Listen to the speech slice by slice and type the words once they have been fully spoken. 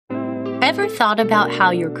Ever thought about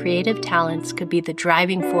how your creative talents could be the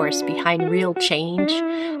driving force behind real change?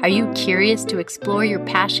 Are you curious to explore your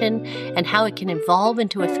passion and how it can evolve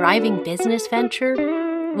into a thriving business venture?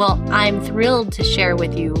 Well, I'm thrilled to share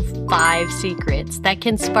with you 5 secrets that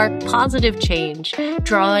can spark positive change,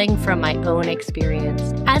 drawing from my own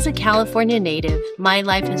experience. As a California native, my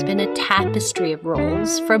life has been a tapestry of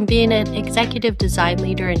roles, from being an executive design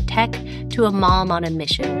leader in tech to a mom on a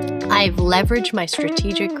mission. I've leveraged my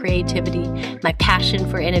strategic creativity, my passion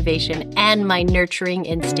for innovation, and my nurturing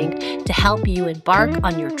instinct to help you embark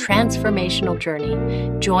on your transformational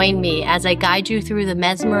journey. Join me as I guide you through the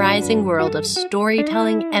mesmerizing world of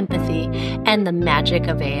storytelling, empathy, and the magic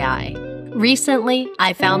of AI. Recently,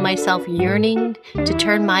 I found myself yearning to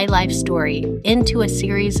turn my life story into a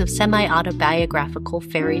series of semi-autobiographical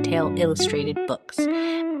fairy tale illustrated books.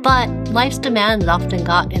 But life's demands often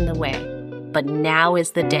got in the way. But now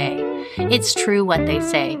is the day. It's true what they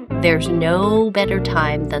say. There's no better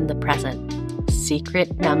time than the present.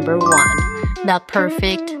 Secret number 1. The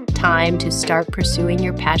perfect time to start pursuing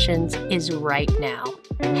your passions is right now.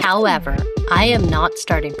 However, I am not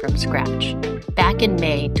starting from scratch. Back in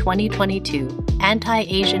May 2022,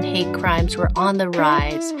 anti-Asian hate crimes were on the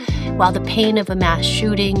rise, while the pain of a mass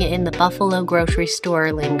shooting in the Buffalo grocery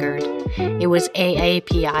store lingered. It was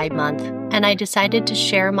AAPI month, and I decided to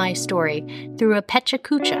share my story through a Pecha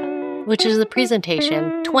Kucha, which is a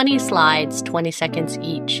presentation, 20 slides, 20 seconds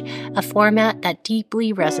each, a format that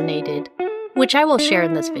deeply resonated, which I will share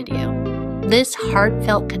in this video. This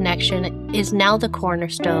heartfelt connection is now the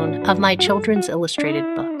cornerstone of my children's illustrated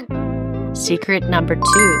book. Secret number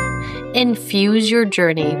 2, infuse your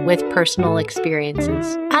journey with personal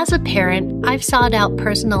experiences. As a parent, I've sought out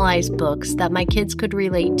personalized books that my kids could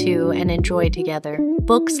relate to and enjoy together.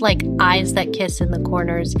 Books like Eyes That Kiss in the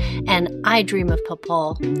Corners and I Dream of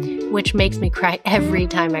Paul, which makes me cry every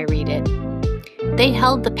time I read it. They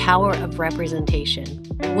held the power of representation.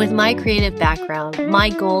 With my creative background, my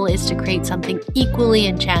goal is to create something equally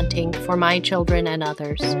enchanting for my children and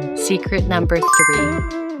others. Secret number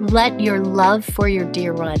 3, let your love for your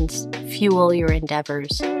dear ones fuel your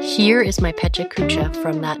endeavors. Here is my Pecha Kucha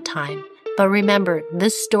from that time. But remember,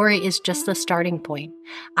 this story is just the starting point.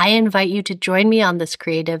 I invite you to join me on this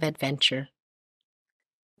creative adventure.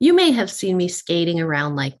 You may have seen me skating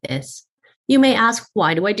around like this. You may ask,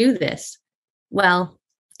 why do I do this? Well,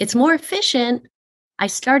 it's more efficient. I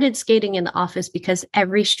started skating in the office because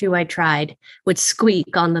every shoe I tried would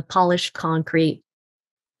squeak on the polished concrete.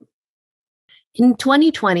 In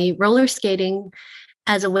 2020, roller skating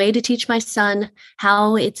as a way to teach my son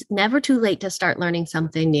how it's never too late to start learning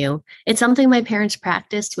something new. It's something my parents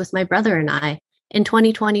practiced with my brother and I. In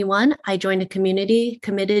 2021, I joined a community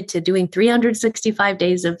committed to doing 365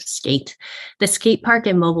 days of skate. The skate park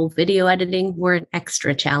and mobile video editing were an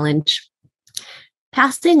extra challenge.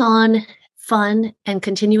 Passing on fun and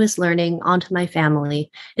continuous learning onto my family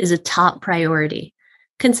is a top priority.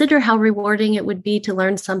 Consider how rewarding it would be to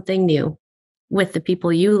learn something new with the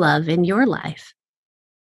people you love in your life.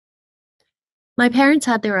 My parents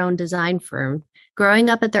had their own design firm. Growing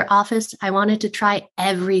up at their office, I wanted to try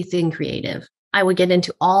everything creative. I would get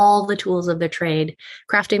into all the tools of their trade,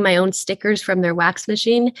 crafting my own stickers from their wax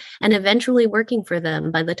machine, and eventually working for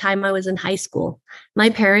them by the time I was in high school. My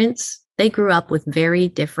parents, they grew up with very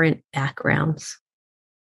different backgrounds.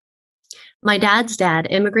 My dad's dad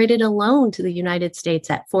immigrated alone to the United States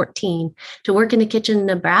at 14 to work in a kitchen in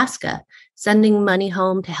Nebraska, sending money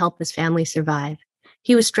home to help his family survive.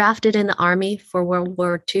 He was drafted in the Army for World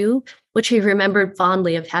War II, which he remembered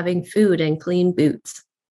fondly of having food and clean boots.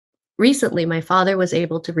 Recently, my father was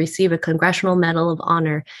able to receive a Congressional Medal of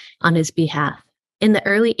Honor on his behalf. In the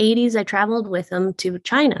early 80s, I traveled with him to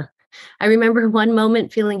China. I remember one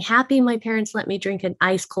moment feeling happy my parents let me drink an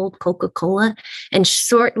ice-cold Coca-Cola, and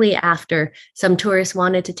shortly after, some tourists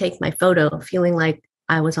wanted to take my photo, feeling like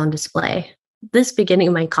I was on display. This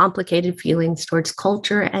beginning my complicated feelings towards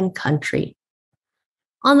culture and country.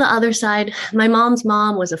 On the other side, my mom's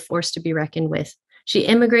mom was a force to be reckoned with. She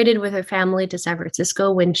immigrated with her family to San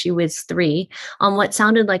Francisco when she was 3 on what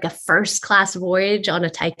sounded like a first-class voyage on a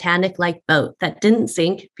Titanic-like boat that didn't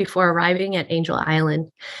sink before arriving at Angel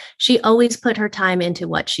Island. She always put her time into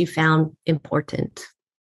what she found important.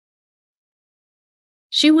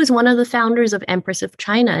 She was one of the founders of Empress of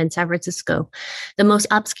China in San Francisco, the most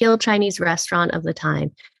upscale Chinese restaurant of the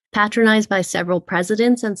time, patronized by several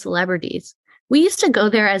presidents and celebrities. We used to go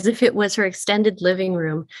there as if it was her extended living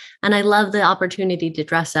room, and I loved the opportunity to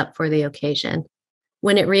dress up for the occasion.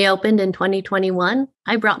 When it reopened in 2021,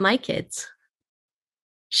 I brought my kids.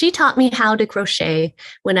 She taught me how to crochet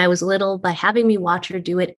when I was little by having me watch her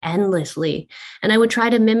do it endlessly, and I would try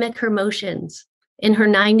to mimic her motions. In her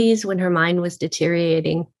 90s, when her mind was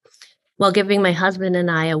deteriorating, while giving my husband and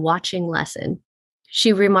I a watching lesson,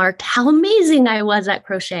 she remarked how amazing I was at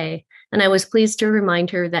crochet, and I was pleased to remind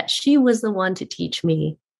her that she was the one to teach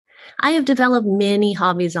me. I have developed many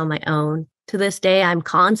hobbies on my own. To this day, I'm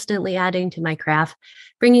constantly adding to my craft,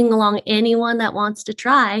 bringing along anyone that wants to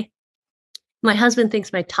try. My husband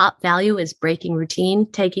thinks my top value is breaking routine,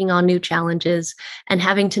 taking on new challenges, and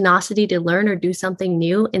having tenacity to learn or do something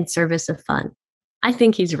new in service of fun. I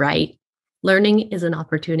think he's right. Learning is an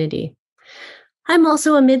opportunity. I'm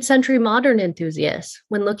also a mid-century modern enthusiast.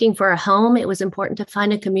 When looking for a home, it was important to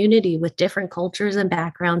find a community with different cultures and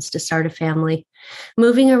backgrounds to start a family.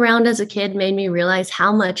 Moving around as a kid made me realize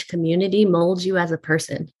how much community molds you as a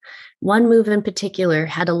person. One move in particular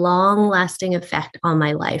had a long-lasting effect on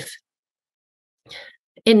my life.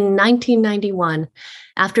 In 1991,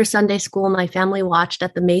 after Sunday school, my family watched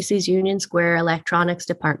at the Macy's Union Square Electronics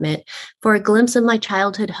Department for a glimpse of my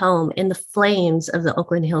childhood home in the flames of the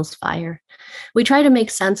Oakland Hills fire. We tried to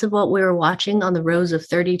make sense of what we were watching on the rows of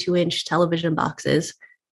 32-inch television boxes,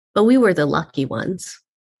 but we were the lucky ones.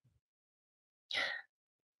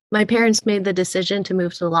 My parents made the decision to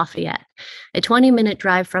move to Lafayette, a 20-minute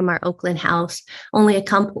drive from our Oakland house, only a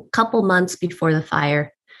couple months before the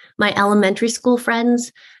fire. My elementary school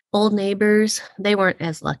friends, old neighbors, they weren't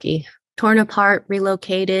as lucky. Torn apart,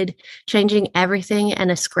 relocated, changing everything,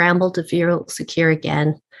 and a scramble to feel secure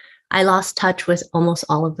again. I lost touch with almost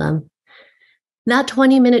all of them. That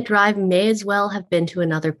 20-minute drive may as well have been to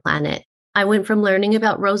another planet. I went from learning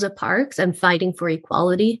about Rosa Parks and fighting for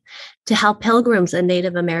equality to how Pilgrims and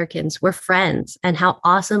Native Americans were friends and how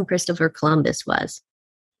awesome Christopher Columbus was.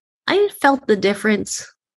 I felt the difference,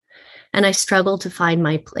 and I struggled to find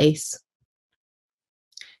my place.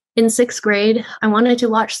 In 6th grade, I wanted to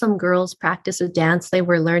watch some girls practice a dance they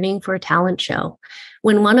were learning for a talent show,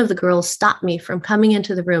 when one of the girls stopped me from coming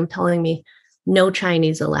into the room telling me, "No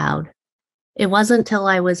Chinese allowed." It wasn't till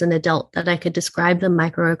I was an adult that I could describe the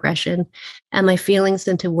microaggression and my feelings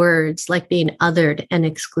into words like being othered and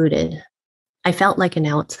excluded. I felt like an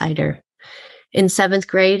outsider. In 7th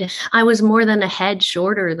grade, I was more than a head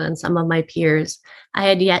shorter than some of my peers. I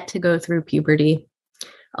had yet to go through puberty.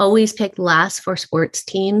 Always picked last for sports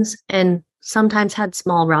teams and sometimes had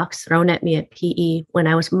small rocks thrown at me at PE when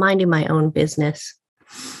I was minding my own business.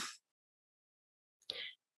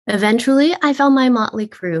 Eventually, I found my motley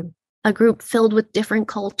crew, a group filled with different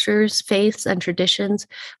cultures, faiths, and traditions,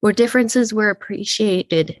 where differences were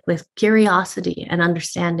appreciated with curiosity and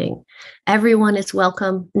understanding. Everyone is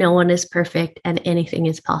welcome, no one is perfect, and anything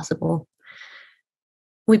is possible.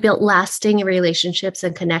 We built lasting relationships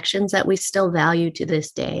and connections that we still value to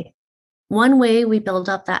this day. One way we build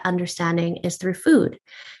up that understanding is through food.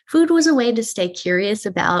 Food was a way to stay curious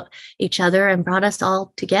about each other and brought us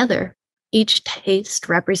all together. Each taste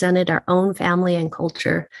represented our own family and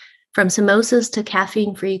culture. From samosas to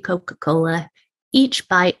caffeine-free Coca-Cola, each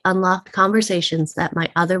bite unlocked conversations that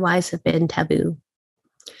might otherwise have been taboo.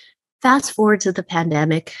 Fast forward to the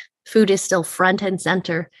pandemic, food is still front and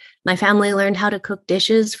center. My family learned how to cook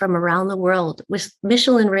dishes from around the world with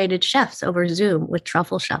Michelin-rated chefs over Zoom with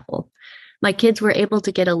Truffle Shuffle. My kids were able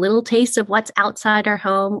to get a little taste of what's outside our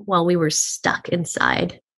home while we were stuck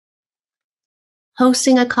inside.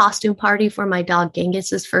 Hosting a costume party for my dog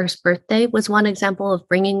Genghis's first birthday was one example of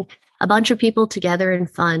bringing a bunch of people together in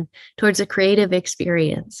fun towards a creative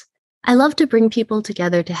experience. I love to bring people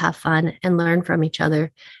together to have fun and learn from each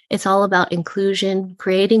other. It's all about inclusion,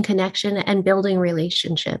 creating connection, and building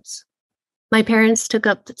relationships. My parents took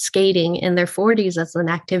up skating in their 40s as an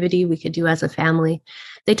activity we could do as a family.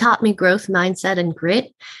 They taught me growth mindset and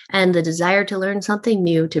grit and the desire to learn something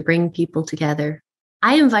new to bring people together.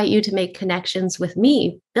 I invite you to make connections with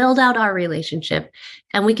me, build out our relationship,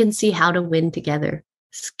 and we can see how to win together.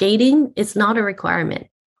 Skating is not a requirement,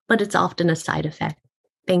 but it's often a side effect.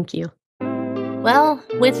 Thank you. Well,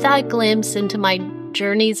 with that glimpse into my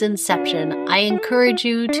journey's inception, I encourage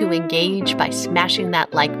you to engage by smashing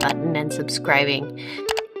that like button and subscribing.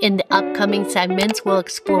 In the upcoming segments, we'll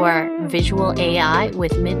explore visual AI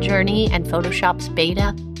with Midjourney and Photoshop's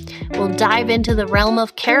beta. We'll dive into the realm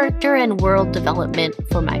of character and world development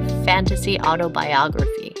for my fantasy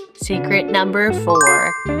autobiography. Secret number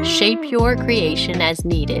 4, shape your creation as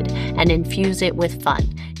needed and infuse it with fun.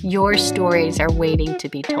 Your stories are waiting to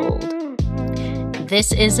be told.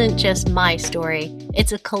 This isn't just my story.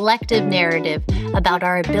 It's a collective narrative about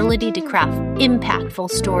our ability to craft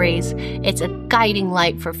impactful stories. It's a guiding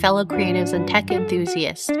light for fellow creatives and tech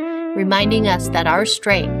enthusiasts. reminding us that our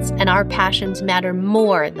strengths and our passions matter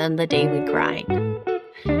more than the daily grind.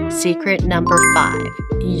 Secret number 5,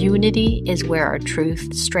 unity is where our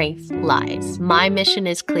truth strength lies. My mission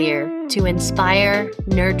is clear: to inspire,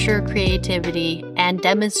 nurture creativity, and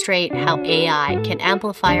demonstrate how AI can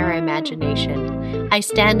amplify our imagination. I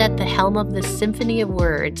stand at the helm of this symphony of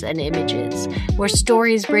words and images, where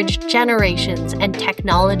stories bridge generations and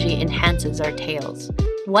technology enhances our tales.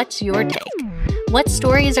 What's your take? What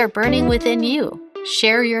stories are burning within you?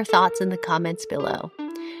 Share your thoughts in the comments below.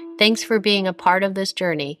 Thanks for being a part of this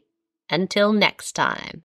journey. Until next time.